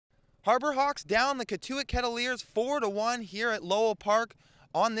Harbor Hawks down the Cotuit Kettleers 4-1 here at Lowell Park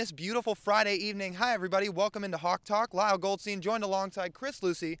on this beautiful Friday evening. Hi everybody, welcome into Hawk Talk. Lyle Goldstein joined alongside Chris,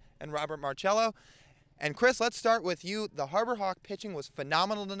 Lucey, and Robert Marcello. And Chris, let's start with you. The Harbor Hawk pitching was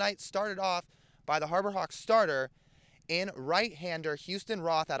phenomenal tonight. Started off by the Harbor Hawk starter in right-hander Houston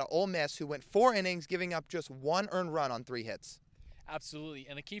Roth out of Ole Miss, who went 4 innings, giving up just 1 earned run on 3 hits. Absolutely,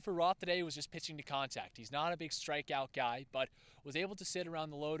 and the key for Roth today was just pitching to contact. He's not a big strikeout guy, but was able to sit around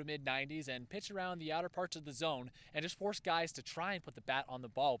the low to mid-90s and pitch around the outer parts of the zone and just force guys to try and put the bat on the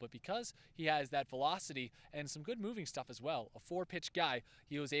ball. But because he has that velocity and some good moving stuff as well, a 4-pitch guy,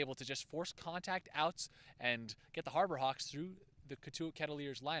 he was able to just force contact outs and get the Harbor Hawks through the Cotuit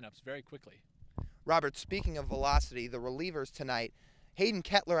Kettleers lineups very quickly. Robert, speaking of velocity, the relievers tonight, Hayden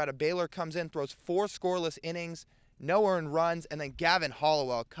Kettler out of Baylor comes in, throws 4 scoreless innings, no earned runs, and then Gavin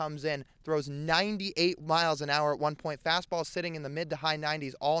Hollowell comes in, throws 98 miles an hour at one point. Fastball sitting in the mid to high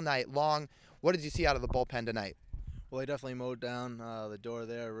 90s all night long. What did you see out of the bullpen tonight? Well, they definitely mowed down the door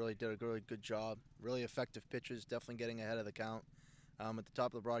there. Really did a really good job. Really effective pitches, definitely getting ahead of the count. At the top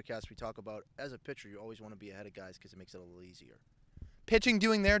of the broadcast, we talk about, as a pitcher, you always want to be ahead of guys because it makes it a little easier. Pitching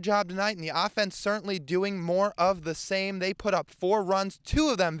doing their job tonight, and the offense certainly doing more of the same. They put up 4 runs, 2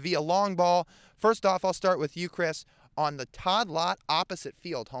 of them via long ball. First off, I'll start with you, Chris, on the Todd Lott opposite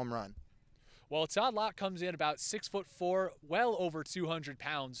field home run. Well, Todd Lott comes in about 6'4", well over 200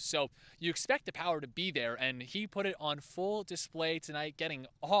 pounds, so you expect the power to be there, and he put it on full display tonight, getting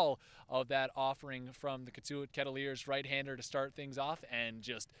all of that offering from the Cotuit Kettleers right-hander to start things off and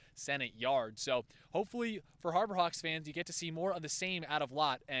just sent it yard. So hopefully for Harbor Hawks fans, you get to see more of the same out of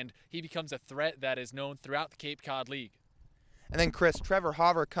Lott, and he becomes a threat that is known throughout the Cape Cod League. And then Chris, Trevor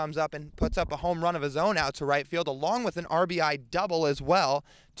Hauver comes up and puts up a home run of his own out to right field, along with an RBI double as well.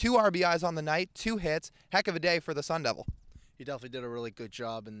 2 RBIs on the night, 2 hits. Heck of a day for the Sun Devil. He definitely did a really good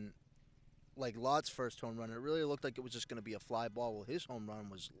job. And like Lott's first home run, it really looked like it was just going to be a fly ball. Well, his home run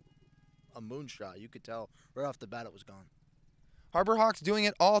was a moonshot. You could tell right off the bat it was gone. Harbor Hawks doing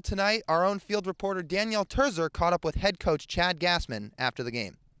it all tonight. Our own field reporter Dani Terzer caught up with head coach Chad Gassman after the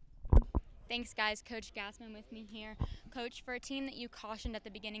game. Thanks, guys. Coach Gassman with me here. Coach, for a team that you cautioned at the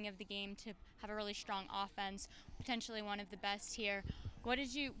beginning of the game to have a really strong offense, potentially one of the best here,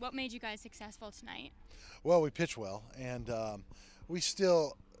 what made you guys successful tonight? Well, we pitched well, and we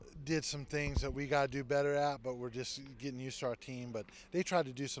still did some things that we got to do better at, but we're just getting used to our team. But they tried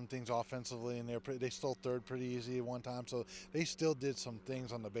to do some things offensively, and they stole third pretty easy at one time, so they still did some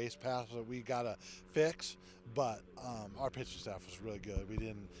things on the base pass that we got to fix. But our pitching staff was really good. We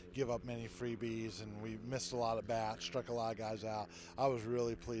didn't give up many freebies, and we missed a lot of bats, struck a lot of guys out. I was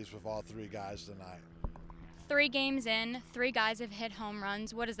really pleased with all 3 guys tonight. 3 games in, 3 guys have hit home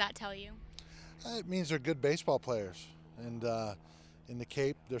runs. What does that tell you? It means they're good baseball players, and in the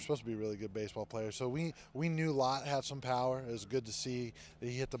Cape, they're supposed to be really good baseball players. So we knew Lott had some power. It was good to see that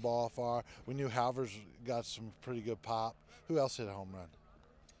he hit the ball far. We knew Halver's got some pretty good pop. Who else hit a home run?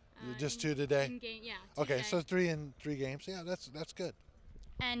 Just 2 today? Yeah. Okay, today. so 3 in 3 games. Yeah, that's good.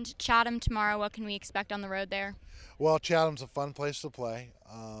 And Chatham tomorrow, what can we expect on the road there? Well, Chatham's a fun place to play.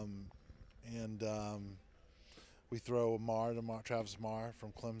 We throw Travis Marr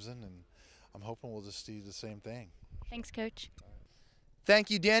from Clemson, and I'm hoping we'll just see the same thing. Thanks, Coach.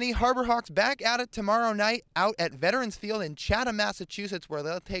 Thank you, Dani. Harbor Hawks back at it tomorrow night out at Veterans Field in Chatham, Massachusetts, where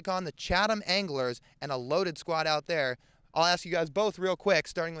they'll take on the Chatham Anglers and a loaded squad out there. I'll ask you guys both real quick,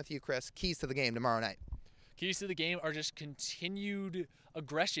 starting with you, Chris. Keys to the game tomorrow night. Keys to the game are just continued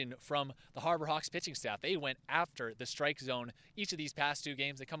aggression from the Harbor Hawks pitching staff. They went after the strike zone each of these past 2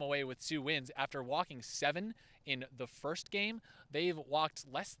 games. They come away with 2 wins. After walking 7 in the first game, they've walked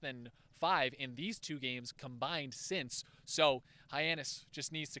less than 5 in these 2 games combined since. So Hyannis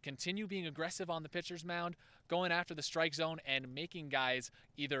just needs to continue being aggressive on the pitcher's mound, going after the strike zone and making guys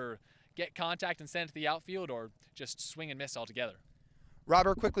either get contact and send it to the outfield or just swing and miss altogether.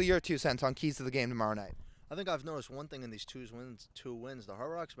 Robert, quickly your 2 cents on keys to the game tomorrow night. I think I've noticed one thing in these 2 wins. The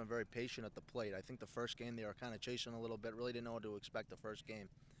Harbor Hawks have been very patient at the plate. I think the first game they were kind of chasing a little bit, really didn't know what to expect the first game.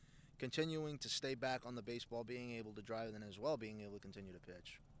 Continuing to stay back on the baseball, being able to drive, and then as well being able to continue to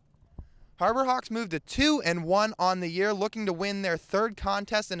pitch. Harbor Hawks moved to 2-1 on the year, looking to win their 3rd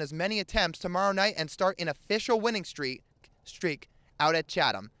contest in as many attempts tomorrow night and start an official winning streak out at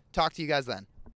Chatham. Talk to you guys then.